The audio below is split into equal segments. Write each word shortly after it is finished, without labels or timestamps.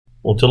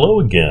Well, hello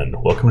again.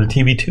 Welcome to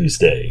TV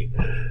Tuesday.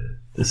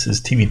 This is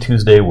TV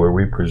Tuesday, where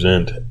we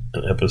present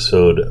an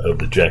episode of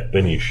the Jack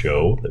Benny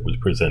Show that was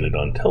presented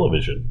on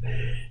television.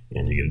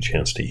 And you get a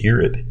chance to hear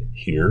it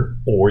here,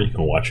 or you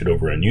can watch it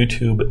over on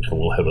YouTube, and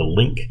we'll have a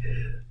link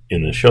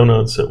in the show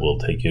notes that will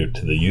take you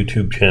to the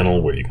YouTube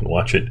channel where you can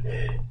watch it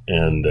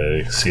and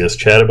see us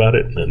chat about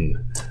it and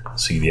then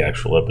see the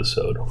actual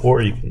episode.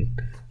 Or you can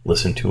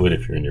listen to it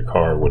if you're in your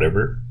car or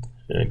whatever,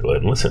 and go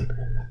ahead and listen.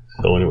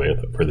 So anyway,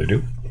 without further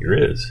ado, here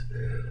is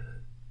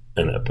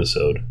an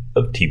episode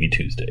of TV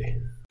Tuesday.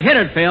 Hit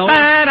it, Phil.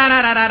 Can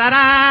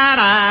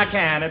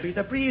it be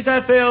the breeze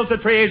that fills the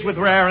trees with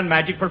rare and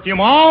magic perfume?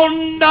 Oh,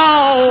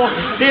 no,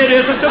 it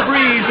isn't the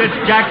breeze.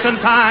 It's Jackson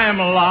time.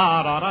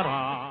 La, da, da,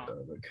 da.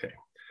 Okay.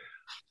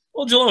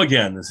 Well, hello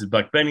again. This is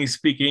Buck Benny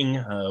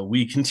speaking.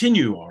 We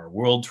continue our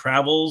world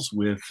travels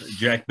with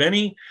Jack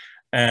Benny,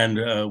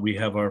 and we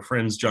have our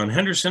friends John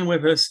Henderson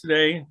with us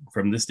today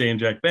from This Day in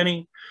Jack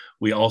Benny.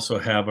 We also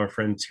have our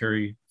friend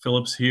Terry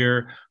Phillips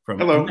here from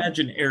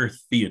Imaginaire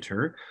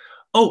Theater.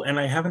 Oh, and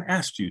I haven't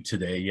asked you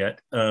today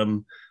yet.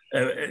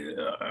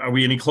 Are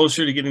we any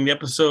closer to getting the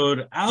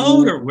episode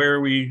out, or where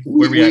are we?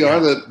 We are.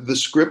 The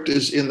script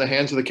is in the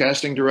hands of the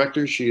casting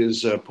director. She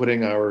is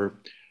putting our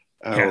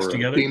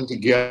team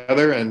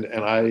together, and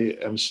I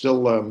am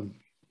still,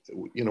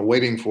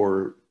 waiting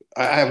for.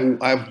 I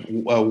have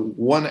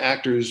one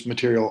actor's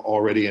material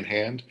already in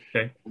hand,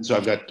 okay. And so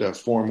I've got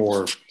 4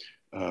 more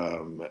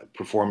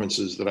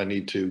performances that I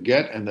need to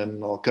get, and then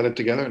I'll cut it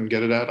together and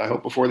get it out, I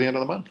hope, before the end of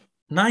the month.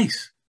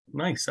 Nice.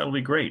 That'll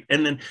be great.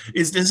 And then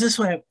is this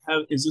one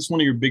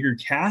of your bigger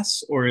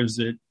casts, or is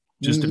it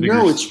just a bigger?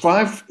 No, it's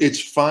five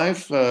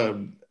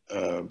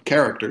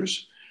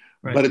characters,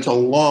 right. But it's a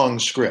long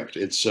script.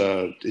 It's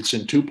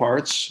in 2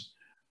 parts.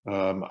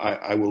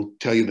 I will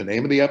tell you the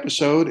name of the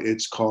episode.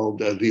 It's called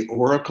The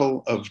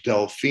Oracle of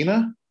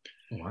Delphina.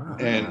 Wow.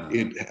 And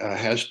it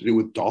has to do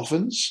with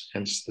dolphins,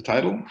 hence the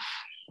title.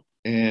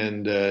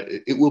 And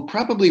it will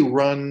probably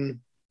run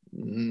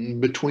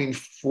between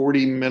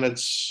 40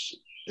 minutes,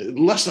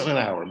 less than an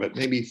hour, but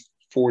maybe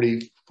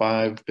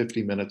 45,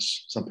 50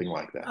 minutes, something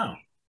like that. Oh,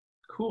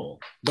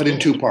 cool. But in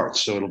 2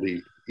 parts, so it'll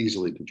be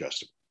easily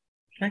digestible.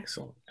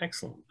 Excellent.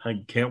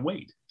 I can't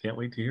wait. Can't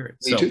wait to hear it.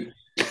 Me too.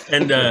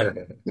 And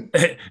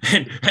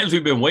as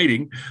we've been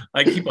waiting,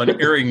 I keep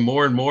on airing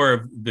more and more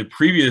of the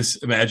previous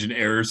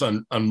Imaginaires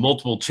on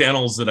multiple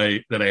channels that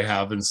I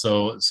have, and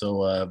so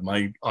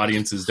my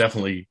audience is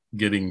definitely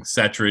getting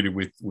saturated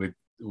with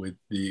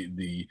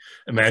the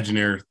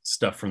Imaginaire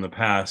stuff from the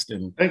past,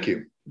 and thank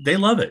you. They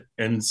love it,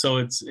 and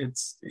so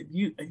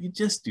you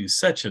just do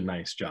such a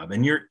nice job,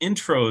 and your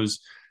intros.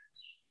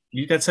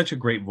 You got such a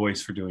great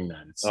voice for doing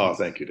that.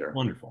 Thank you, Darren.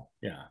 Wonderful.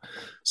 Yeah.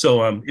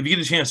 So if you get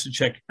a chance to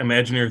check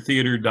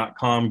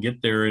ImaginaireTheater.com,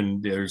 get there,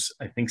 and there's,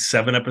 I think,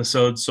 7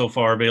 episodes so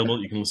far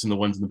available. You can listen to the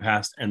ones in the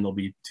past, and there'll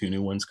be 2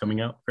 new ones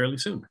coming out fairly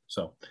soon.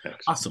 So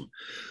excellent. Awesome.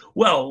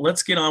 Well,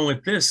 let's get on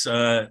with this.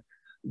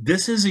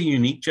 This is a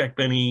unique Jack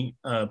Benny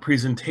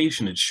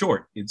presentation. It's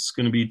short. It's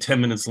going to be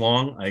 10 minutes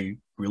long. I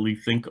really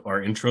think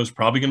our intro is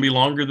probably going to be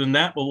longer than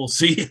that, but we'll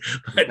see.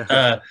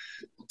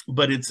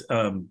 But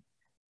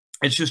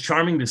it's just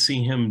charming to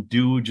see him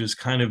do just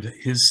kind of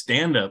his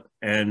stand-up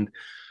and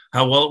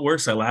how well it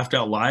works. I laughed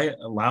out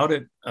loud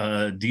at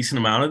a decent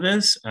amount of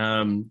this.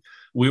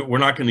 We're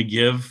not going to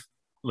give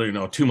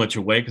too much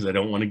away, because I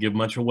don't want to give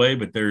much away,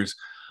 but there's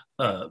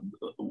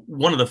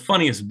one of the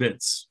funniest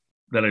bits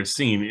that I've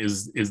seen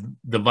is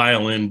the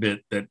violin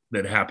bit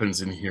that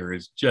happens in here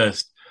is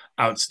just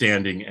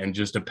outstanding, and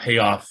just a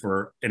payoff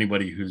for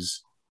anybody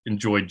who's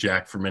enjoyed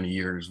Jack for many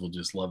years will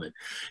just love it.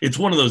 It's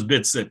one of those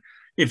bits that,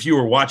 if you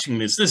were watching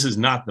this is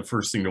not the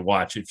first thing to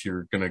watch if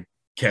you're going to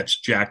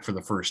catch Jack for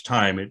the first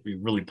time. It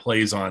really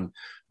plays on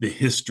the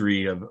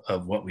history of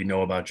what we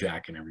know about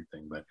Jack and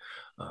everything. But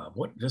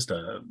just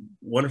a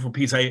wonderful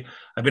piece. I've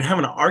been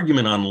having an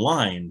argument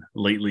online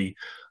lately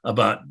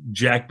about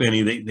Jack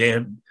Benny. They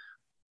had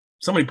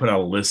somebody put out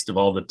a list of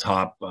all the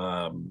top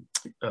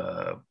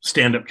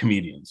stand-up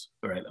comedians,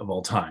 right, of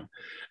all time,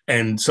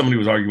 and somebody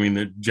was arguing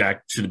that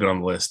Jack should have been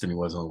on the list and he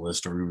wasn't on the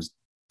list, or he was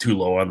too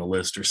low on the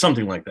list or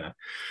something like that.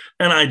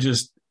 And I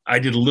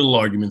did a little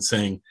argument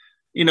saying,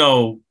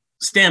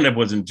 stand-up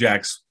wasn't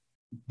Jack's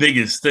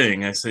biggest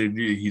thing. I said,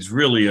 he's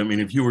really,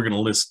 if you were going to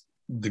list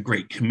the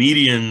great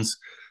comedians,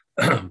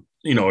 or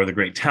the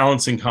great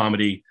talents in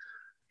comedy,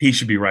 he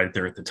should be right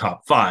there at the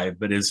top 5.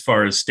 But as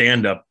far as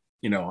stand-up,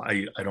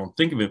 I don't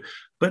think of it.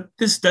 But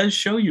this does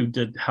show you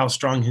how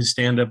strong his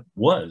stand-up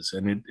was,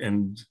 and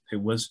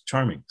it was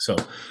charming. So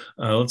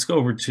let's go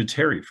over to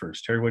Terry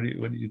first. Terry,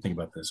 what do you think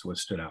about this? What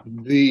stood out?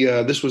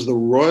 This was the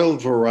Royal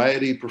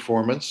Variety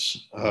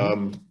performance.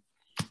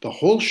 The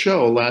whole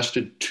show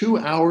lasted 2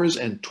 hours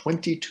and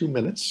 22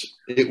 minutes.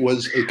 It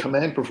was a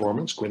command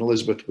performance. Queen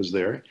Elizabeth was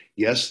there.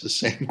 Yes, the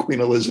same Queen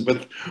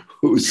Elizabeth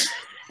who's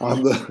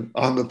on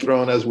the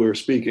throne as we're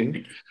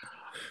speaking.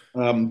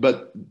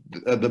 But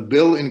the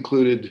bill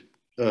included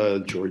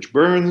George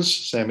Burns,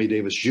 Sammy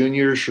Davis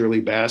Jr.,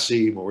 Shirley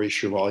Bassey, Maurice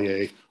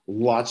Chevalier,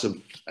 lots of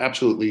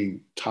absolutely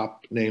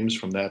top names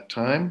from that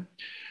time.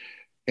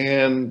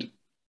 And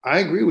I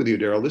agree with you,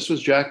 Daryl. This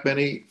was Jack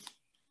Benny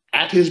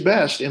at his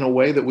best in a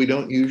way that we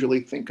don't usually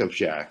think of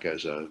Jack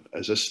as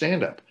a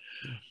stand-up.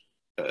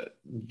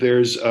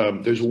 There's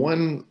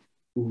one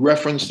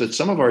reference that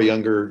some of our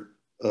younger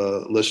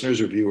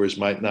listeners or viewers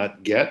might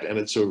not get, and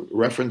it's a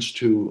reference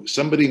to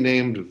somebody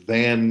named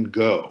Van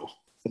Gogh.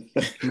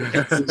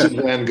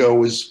 Vincent Van Gogh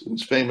was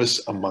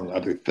famous, among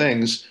other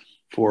things,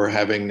 for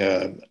having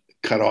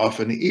cut off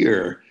an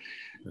ear.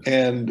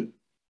 And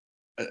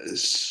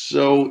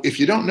so if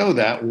you don't know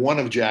that, one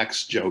of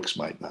Jack's jokes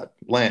might not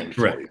land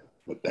for you,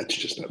 but that's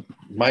just a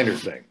minor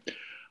thing.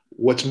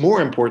 What's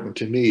more important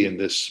to me in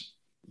this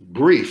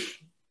brief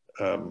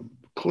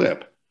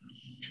clip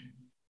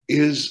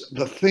is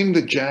the thing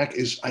that Jack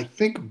is, I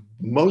think,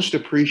 most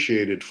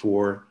appreciated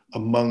for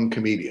among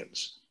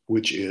comedians,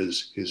 which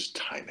is his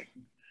timing.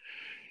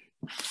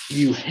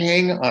 You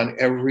hang on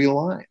every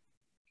line,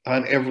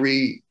 on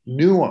every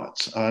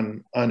nuance,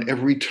 on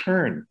every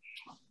turn.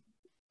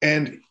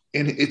 And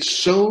it's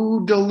so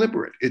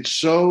deliberate, it's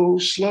so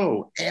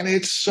slow, and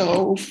it's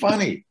so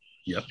funny.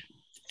 Yep.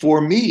 For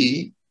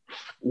me,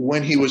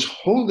 when he was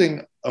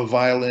holding a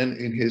violin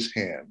in his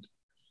hand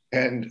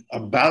and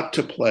about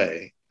to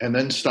play, and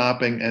then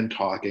stopping and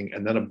talking,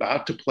 and then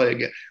about to play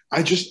again,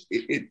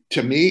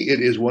 to me,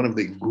 it is one of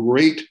the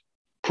great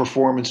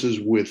performances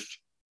with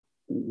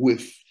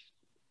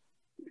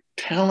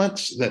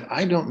talents that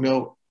I don't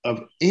know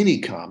of any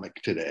comic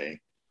today,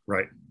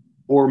 right,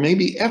 or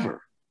maybe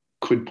ever,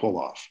 could pull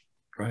off.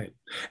 Right.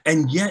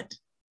 And yet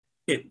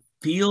it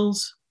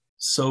feels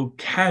so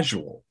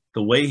casual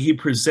the way he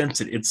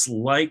presents it. It's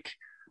like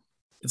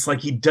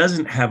he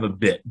doesn't have a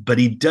bit, but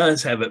he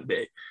does have a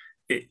bit.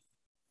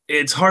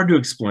 It's hard to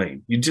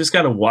explain. You just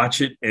got to watch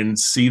it and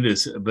see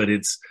this, but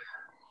it's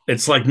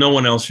like no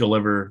one else you'll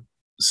ever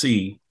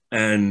see.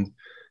 And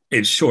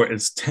it's short.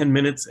 It's 10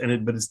 minutes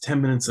but it's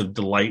 10 minutes of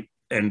delight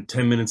and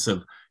 10 minutes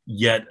of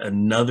yet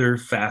another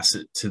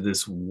facet to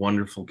this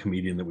wonderful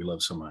comedian that we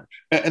love so much.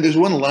 And there's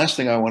one last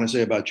thing I want to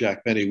say about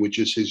Jack Benny, which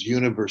is his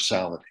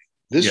universality.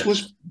 This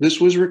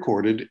was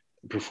recorded,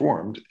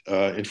 performed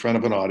in front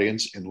of an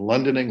audience in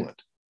London,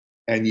 England.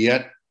 And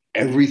yet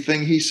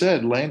everything he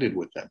said landed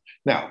with them.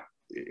 Now,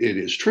 it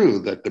is true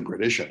that the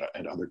British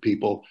and other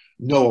people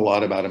know a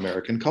lot about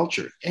American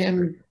culture.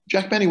 And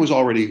Jack Benny was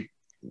already,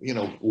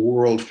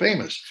 world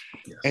famous.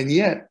 Yes. And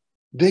yet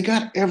they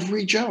got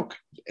every joke.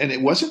 And it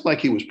wasn't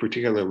like he was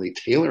particularly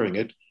tailoring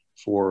it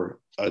for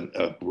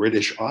a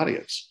British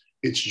audience.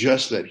 It's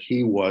just that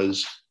he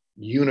was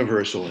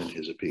universal in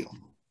his appeal.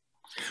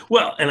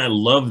 Well, and I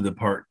love the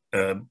part,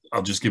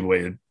 I'll just give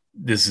away,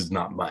 this is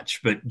not much,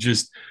 but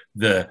just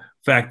the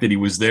fact that he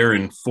was there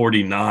in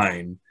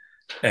 49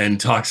 and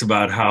talks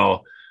about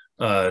how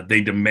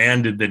they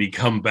demanded that he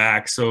come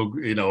back. So,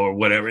 or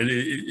whatever.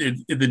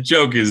 The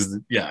joke is,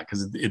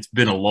 because it's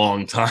been a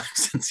long time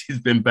since he's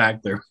been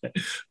back there,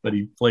 but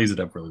he plays it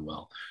up really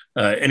well.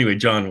 Anyway,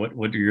 John,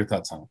 what are your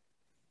thoughts on it?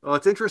 Well,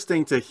 it's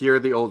interesting to hear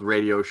the old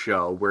radio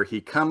show where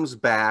he comes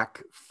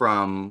back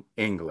from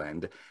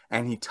England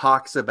and he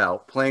talks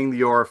about playing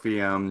the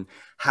Orpheum,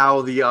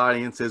 how the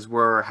audiences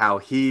were, how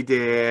he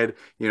did,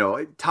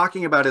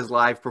 talking about his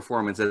live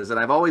performances. And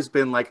I've always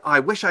been like,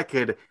 I wish I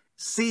could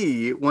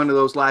see one of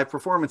those live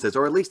performances,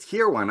 or at least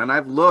hear one. And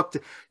I've looked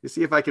to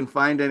see if I can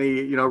find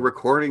any,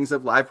 recordings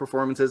of live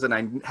performances, and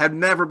I have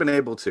never been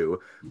able to.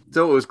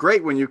 So it was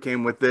great when you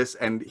came with this.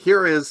 And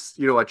here is,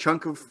 a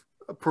chunk of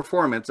a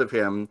performance of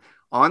him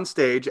on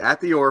stage at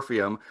the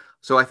Orpheum.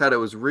 So I thought it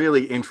was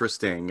really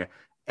interesting,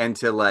 and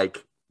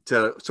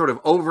to sort of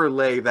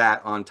overlay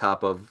that on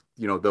top of,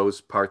 those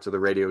parts of the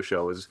radio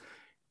show is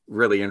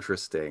really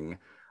interesting.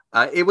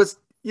 It was,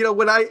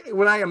 when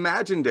I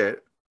imagined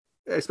it,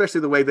 especially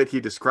the way that he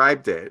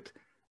described it,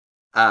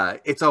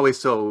 it's always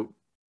so,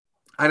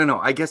 I don't know,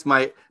 I guess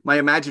my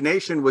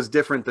imagination was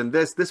different than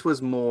this. This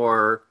was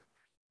more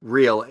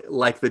real,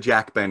 like the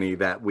Jack Benny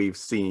that we've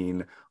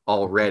seen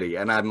already.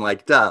 And I'm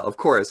like, duh, of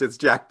course, it's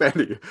Jack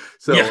Benny.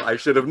 So I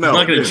should have known.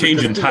 I'm not going to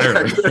change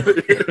entirely.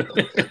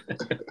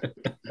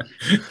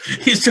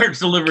 He starts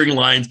delivering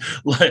lines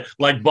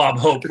like Bob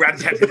Hope.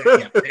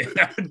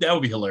 That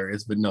would be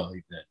hilarious, but no.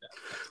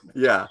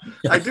 Yeah,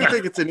 I do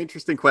think it's an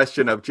interesting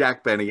question of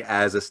Jack Benny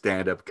as a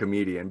stand-up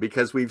comedian,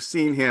 because we've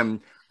seen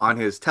him on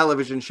his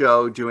television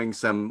show doing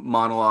some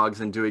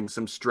monologues and doing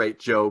some straight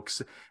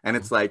jokes. And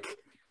it's like,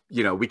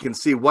 we can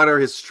see what are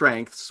his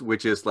strengths,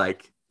 which is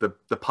like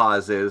the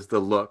pauses, the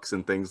looks,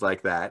 and things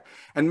like that.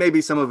 And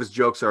maybe some of his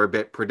jokes are a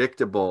bit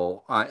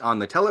predictable on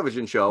the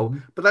television show,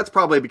 but that's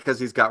probably because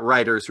he's got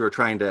writers who are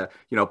trying to,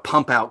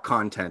 pump out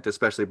content,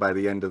 especially by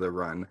the end of the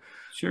run.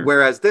 Sure.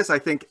 Whereas this, I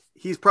think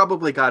he's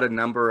probably got a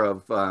number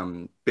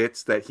of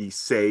bits that he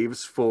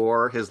saves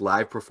for his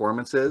live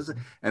performances.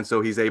 And so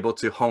he's able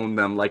to hone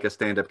them like a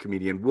stand-up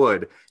comedian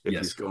would if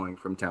he's going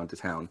from town to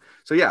town.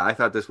 So yeah, I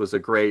thought this was a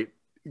great,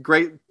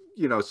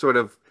 sort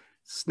of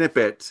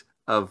snippet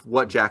of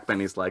what Jack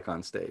Benny's like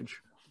on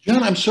stage.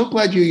 John, I'm so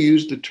glad you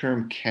used the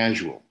term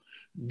casual,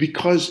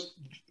 because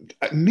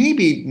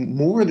maybe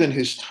more than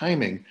his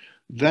timing,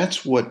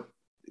 that's what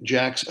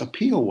Jack's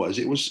appeal was.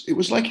 It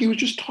was like he was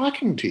just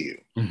talking to you.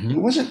 Mm-hmm.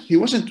 He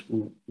wasn't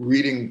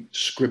reading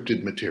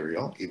scripted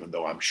material, even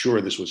though I'm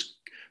sure this was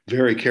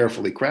very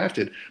carefully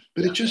crafted,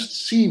 but it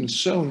just seemed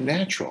so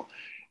natural.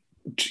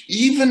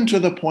 Even to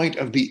the point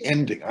of the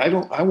ending.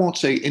 I won't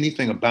say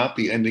anything about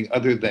the ending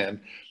other than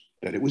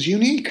that it was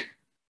unique.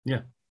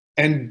 Yeah.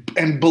 And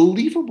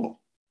believable.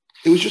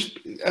 It was just,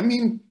 I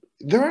mean,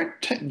 there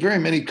aren't very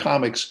many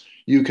comics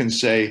you can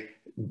say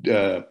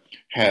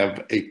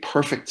have a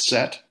perfect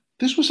set.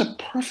 This was a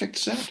perfect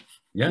set.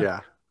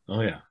 Yeah.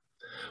 Oh yeah.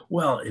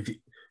 Well, if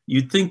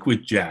you'd think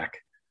with Jack,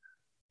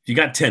 if you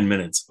got 10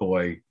 minutes,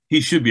 boy,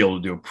 he should be able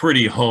to do a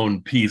pretty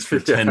honed piece for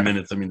 10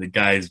 minutes. I mean, the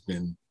guy's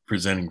been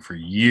presenting for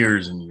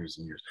years and years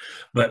and years.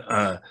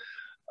 But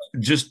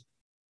just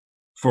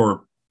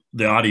for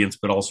the audience,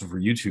 but also for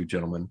you two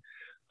gentlemen,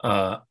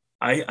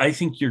 I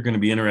think you're going to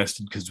be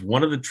interested because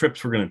one of the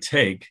trips we're going to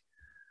take,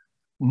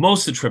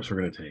 most of the trips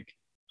we're going to take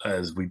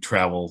as we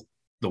travel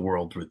the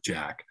world with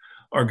Jack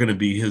are going to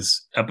be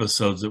his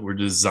episodes that were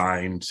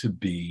designed to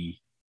be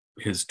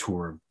his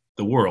tour of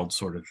the world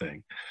sort of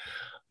thing.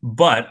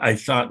 But I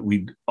thought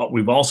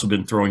we've also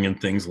been throwing in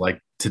things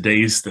like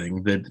today's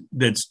thing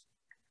that's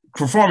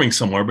performing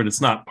somewhere, but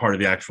it's not part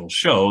of the actual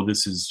show.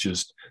 This is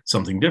just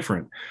something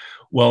different.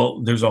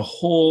 Well, there's a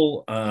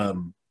whole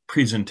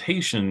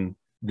presentation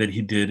that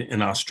he did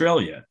in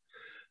Australia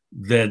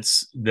that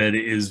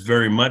is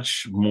very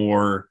much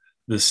more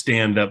the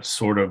stand-up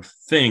sort of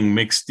thing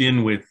mixed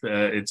in with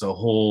it's a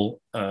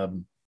whole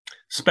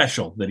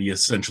special that he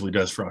essentially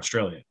does for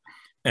Australia.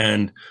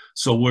 And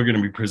so we're going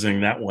to be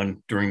presenting that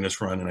one during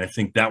this run. And I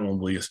think that one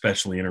will be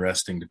especially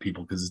interesting to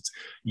people because it's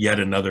yet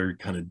another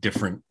kind of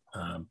different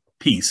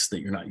piece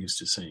that you're not used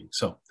to seeing.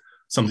 So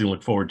something to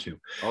look forward to.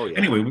 Oh, yeah.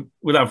 Anyway,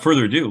 without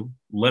further ado,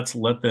 let's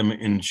let them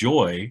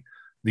enjoy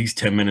these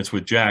 10 minutes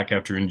with Jack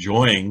after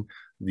enjoying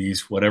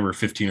these, whatever,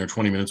 15 or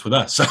 20 minutes with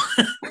us. So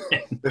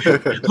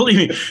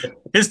believe me,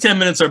 his 10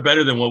 minutes are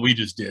better than what we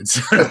just did.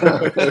 So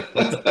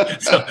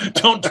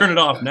don't turn it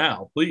off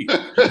now, please.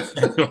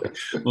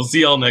 We'll see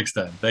y'all next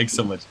time. Thanks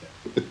so much,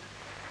 Dan.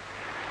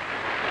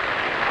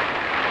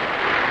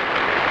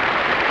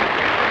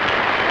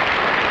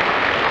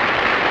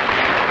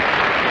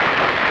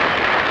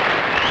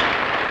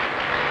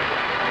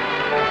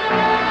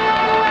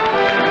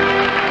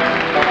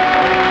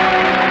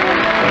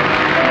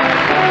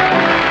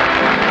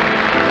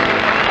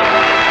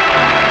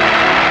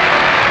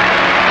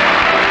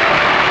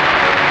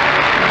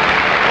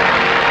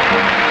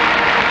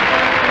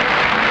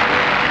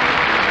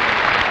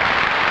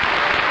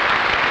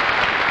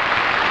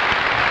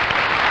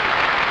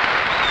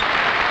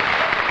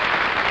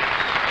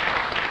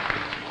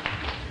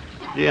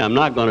 Yeah, I'm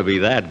not going to be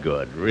that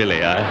good, really.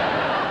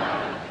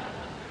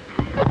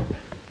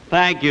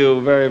 Thank you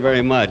very,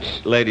 very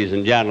much, ladies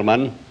and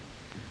gentlemen.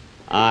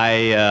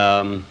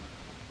 My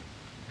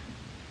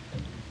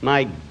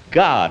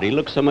God, he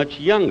looks so much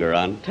younger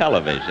on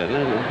television.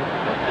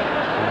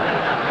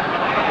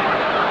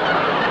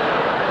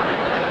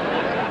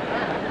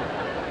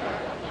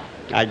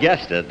 I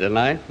guessed it, didn't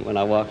I, when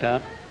I walked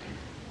out?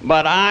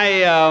 But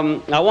I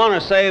want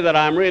to say that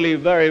I'm really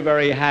very,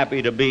 very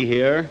happy to be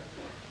here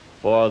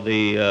for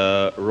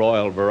the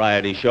Royal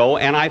Variety Show,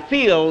 and I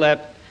feel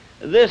that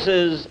this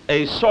is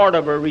a sort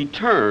of a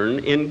return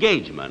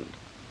engagement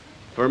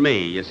for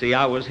me. You see,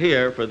 I was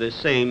here for this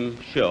same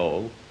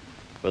show,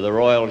 for the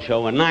Royal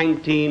Show in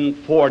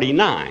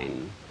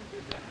 1949,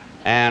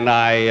 and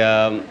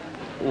I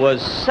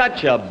was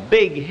such a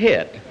big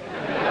hit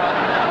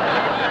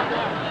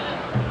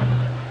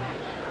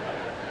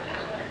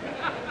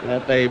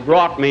that they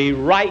brought me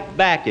right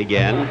back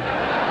again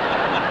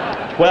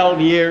 12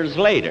 years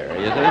later,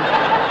 you see.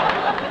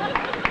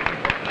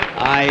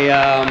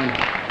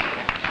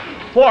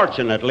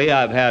 Fortunately,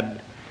 I've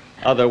had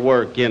other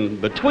work in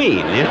between,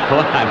 you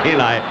know. I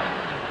mean,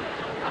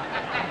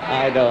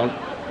 I don't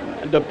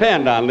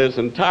depend on this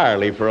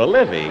entirely for a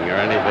living or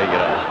anything, you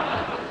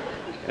know.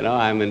 You know,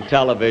 I'm in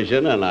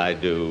television and I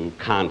do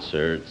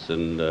concerts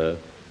and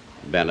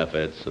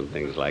benefits and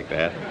things like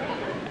that.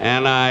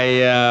 And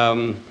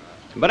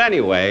but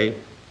anyway,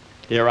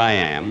 here I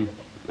am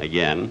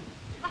again.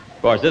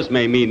 Of course, this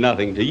may mean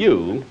nothing to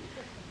you,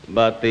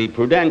 but the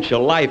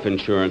Prudential Life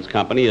Insurance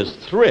Company is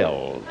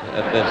thrilled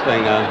at this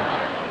thing.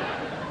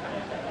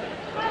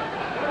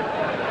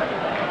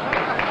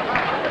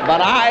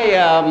 But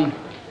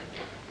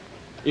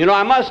you know,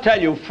 I must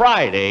tell you,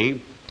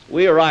 Friday,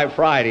 we arrived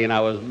Friday, and I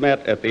was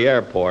met at the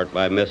airport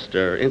by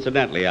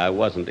incidentally, I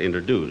wasn't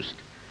introduced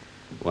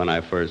when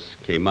I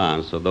first came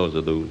on, so those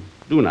of you who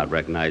do not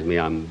recognize me,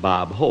 I'm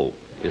Bob Hope,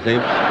 you see.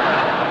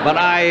 But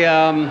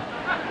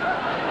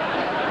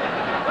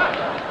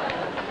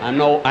I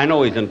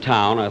know he's in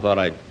town. I thought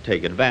I'd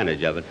take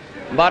advantage of it.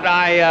 But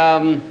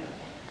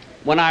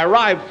when I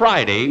arrived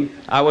Friday,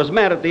 I was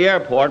met at the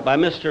airport by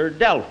Mr.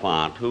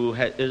 Delfont, who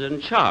is in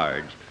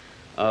charge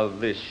of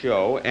this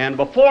show. And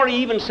before he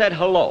even said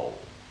hello,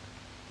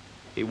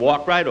 he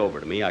walked right over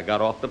to me. I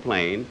got off the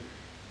plane,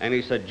 And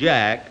he said,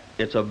 Jack,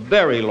 it's a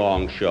very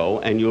long show,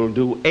 and you'll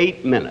do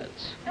 8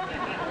 minutes.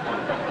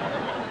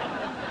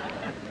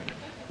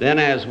 Then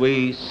as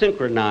we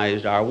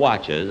synchronized our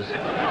watches,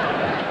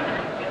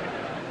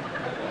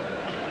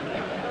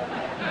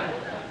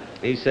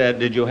 he said,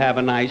 did you have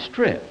a nice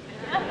trip?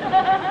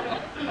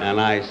 And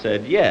I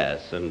said,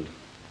 yes. And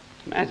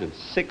imagine,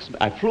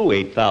 I flew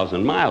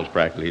 8,000 miles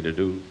practically to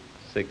do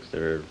 6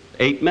 or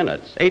 8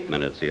 minutes. 8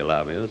 minutes he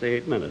allowed me. It was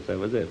 8 minutes, that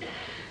was it.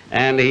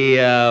 And he,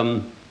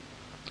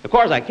 of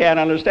course, I can't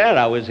understand.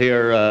 I was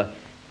here,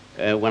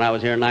 when I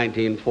was here in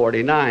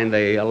 1949,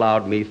 they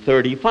allowed me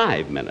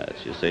 35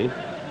 minutes, you see.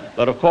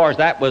 But of course,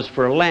 that was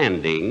for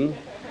landing,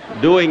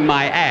 doing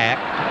my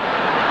act,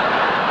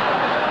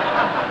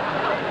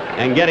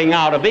 and getting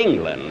out of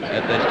England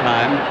at this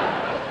time.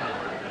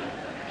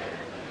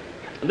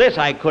 This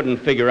I couldn't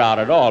figure out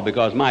at all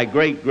because my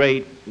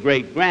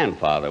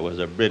great-great-great-grandfather was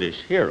a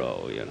British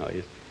hero, you know.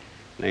 His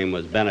name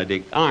was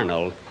Benedict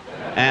Arnold.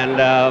 And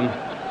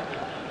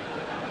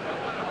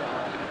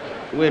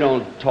we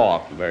don't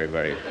talk very,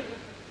 very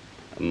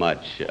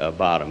much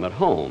about him at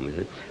home. You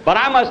see. But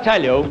I must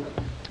tell you,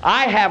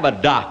 I have a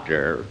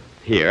doctor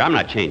here. I'm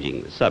not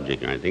changing the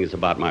subject or anything. It's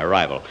about my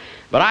arrival.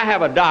 But I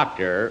have a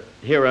doctor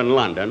here in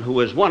London who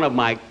is one of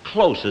my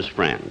closest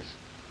friends.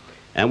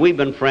 And we've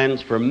been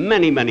friends for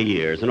many, many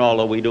years. And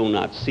although we do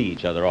not see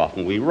each other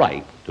often, we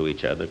write to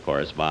each other,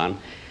 correspond.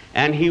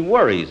 And he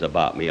worries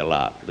about me a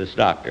lot, this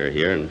doctor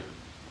here. And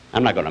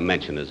I'm not going to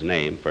mention his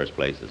name. First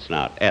place, it's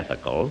not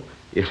ethical,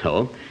 you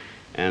know.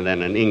 And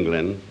then in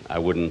England, I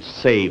wouldn't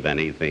save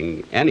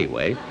anything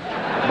anyway.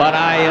 But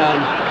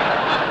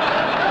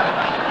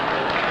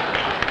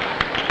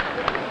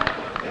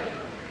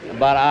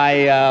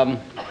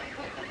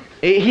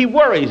he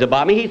worries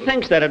about me. He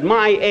thinks that at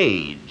my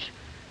age,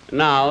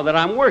 now that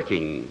I'm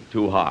working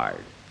too hard.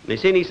 And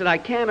he said, I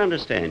can't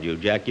understand you,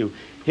 Jack.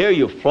 Here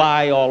you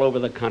fly all over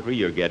the country.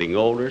 You're getting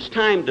older. It's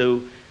time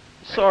to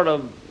sort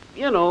of,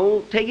 you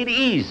know, take it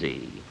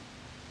easy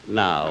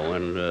now.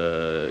 And,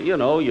 you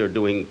know, you're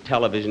doing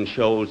television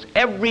shows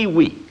every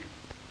week.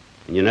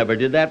 And you never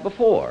did that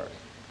before.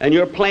 And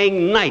you're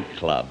playing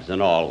nightclubs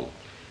and all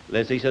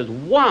this. He says,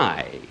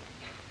 why?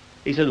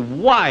 He says,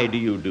 why do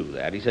you do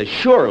that? He says,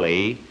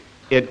 surely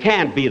it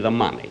can't be the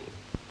money.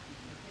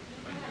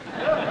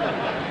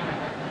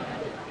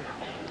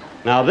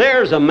 Now,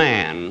 there's a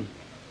man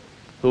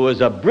who is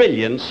a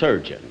brilliant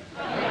surgeon.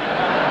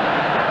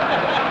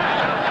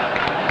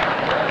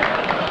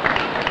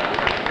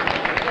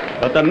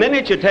 But the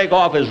minute you take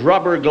off his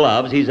rubber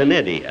gloves, he's an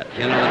idiot,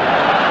 you know.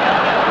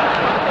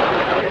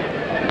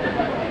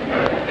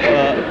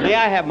 May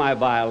I have my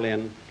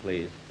violin,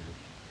 please?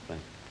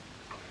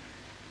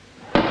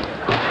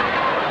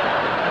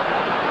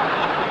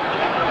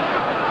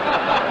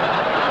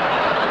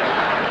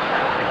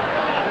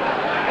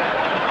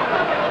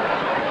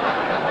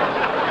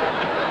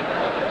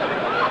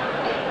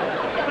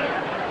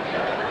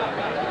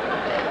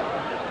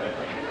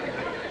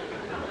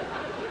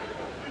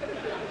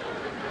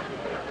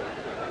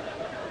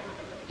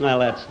 Well,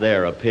 that's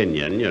their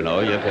opinion, you know.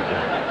 You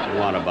can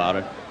want about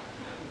it.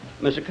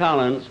 Mr.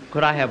 Collins,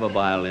 could I have a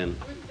violin?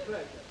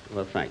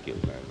 Well, thank you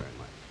very, very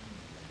much.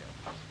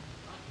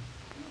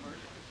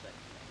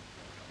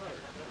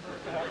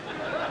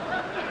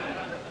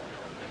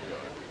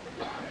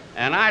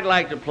 And I'd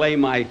like to play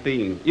my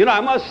theme. You know,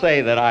 I must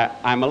say that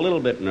I'm a little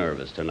bit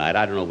nervous tonight.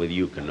 I don't know whether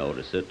you can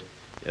notice it.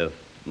 If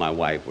my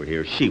wife were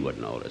here, she would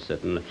notice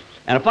it. And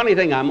a funny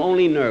thing, I'm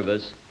only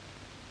nervous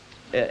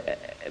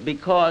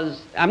because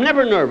I'm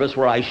never nervous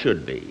where I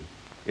should be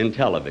in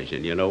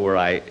television, you know, where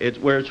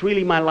it's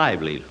really my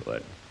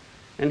livelihood.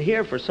 And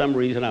here, for some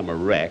reason, I'm a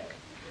wreck,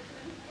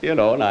 you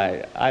know, and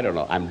I don't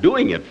know. I'm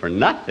doing it for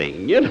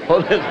nothing, you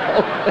know, this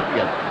whole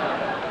thing.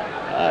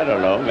 I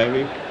don't know,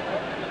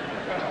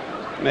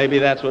 maybe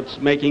that's what's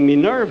making me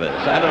nervous.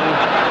 I don't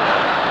know.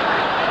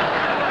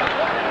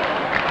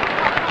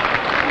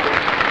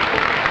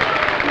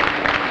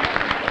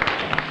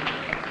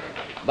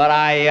 But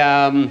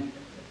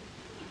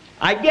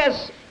I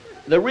guess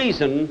the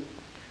reason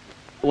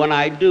when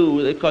I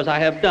do, because I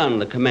have done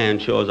the command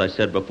show, as I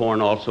said before,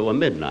 and also a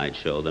midnight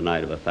show, The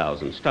Night of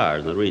 1,000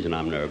 Stars. And the reason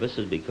I'm nervous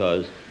is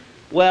because,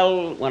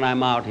 well, when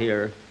I'm out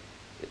here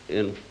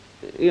in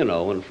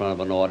front of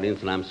an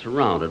audience and I'm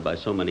surrounded by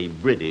so many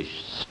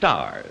British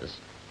stars,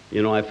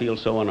 you know, I feel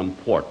so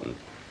unimportant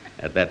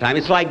at that time.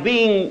 It's like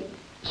being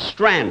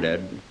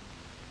stranded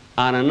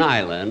on an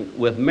island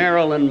with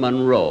Marilyn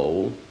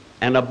Monroe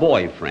and a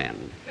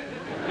boyfriend,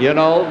 you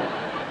know.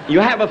 You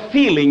have a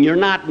feeling you're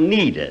not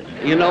needed,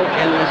 you know,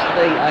 in this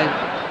thing.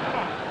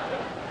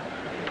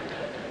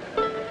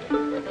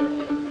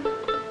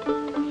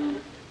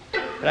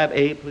 Could I have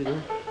A, please?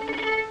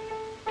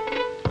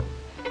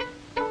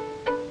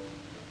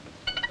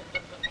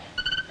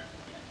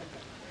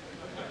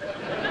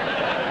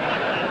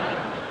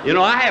 You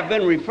know, I have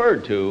been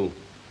referred to,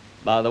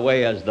 by the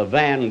way, as the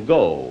Van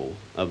Gogh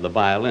of the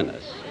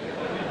violinists.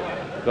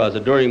 Because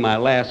during my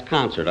last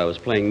concert, I was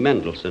playing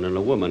Mendelssohn, and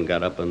a woman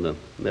got up in the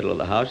middle of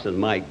the house and said,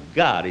 "My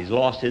God, he's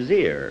lost his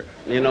ear,"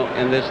 in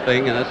this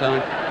thing, and that's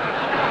how.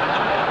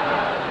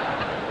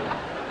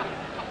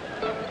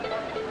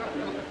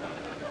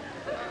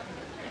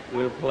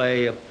 We'll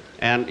play,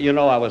 and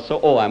I was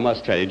I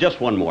must tell you, just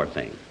one more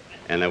thing,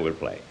 and then we'll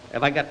play.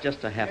 If I got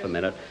just a half a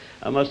minute,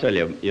 I must tell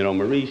you,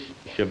 Maurice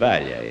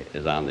Chevalier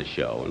is on the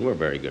show, and we're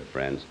very good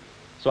friends.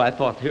 So I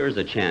thought, here's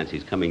a chance.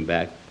 He's coming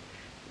back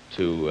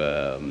to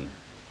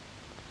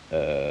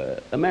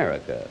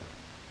America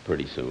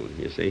pretty soon,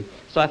 you see.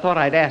 So I thought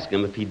I'd ask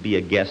him if he'd be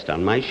a guest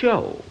on my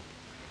show.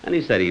 And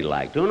he said he'd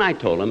like to, and I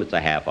told him it's a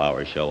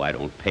half-hour show. I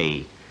don't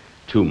pay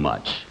too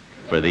much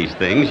for these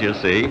things, you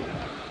see.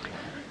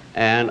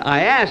 And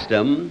I asked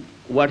him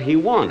what he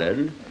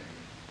wanted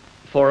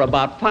for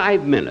about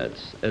 5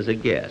 minutes as a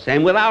guest.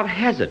 And without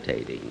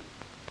hesitating,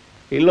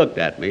 he looked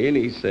at me and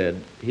he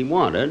said he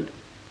wanted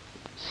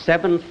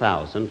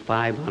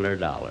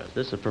 $7,500.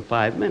 This is for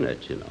 5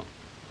 minutes,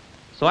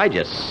 So I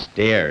just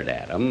stared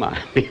at him.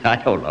 I mean, I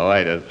don't know.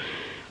 I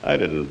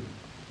didn't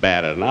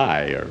bat an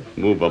eye or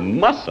move a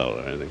muscle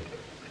or anything.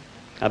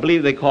 I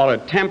believe they call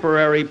it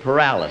temporary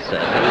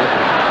paralysis.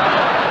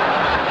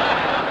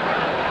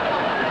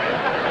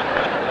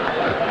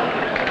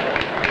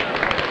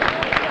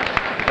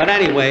 But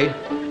anyway,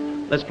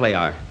 let's play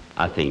our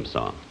theme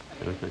song.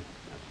 Okay.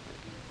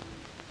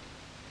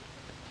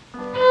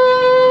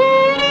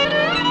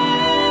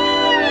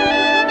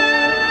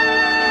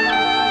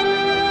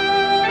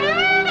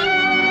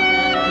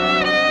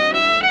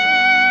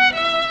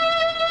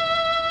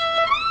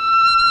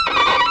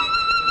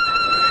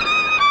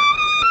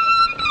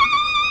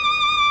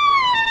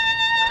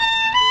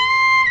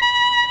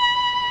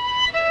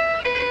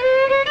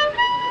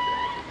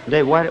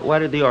 Dave, why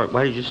did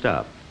you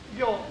stop?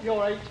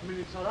 Your 8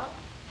 minutes are up.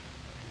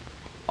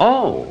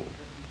 Oh,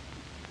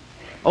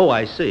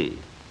 I see.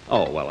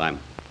 Oh, well, I'm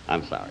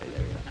sorry.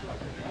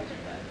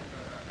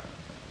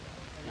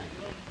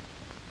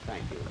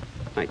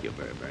 Thank you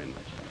very, very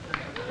much.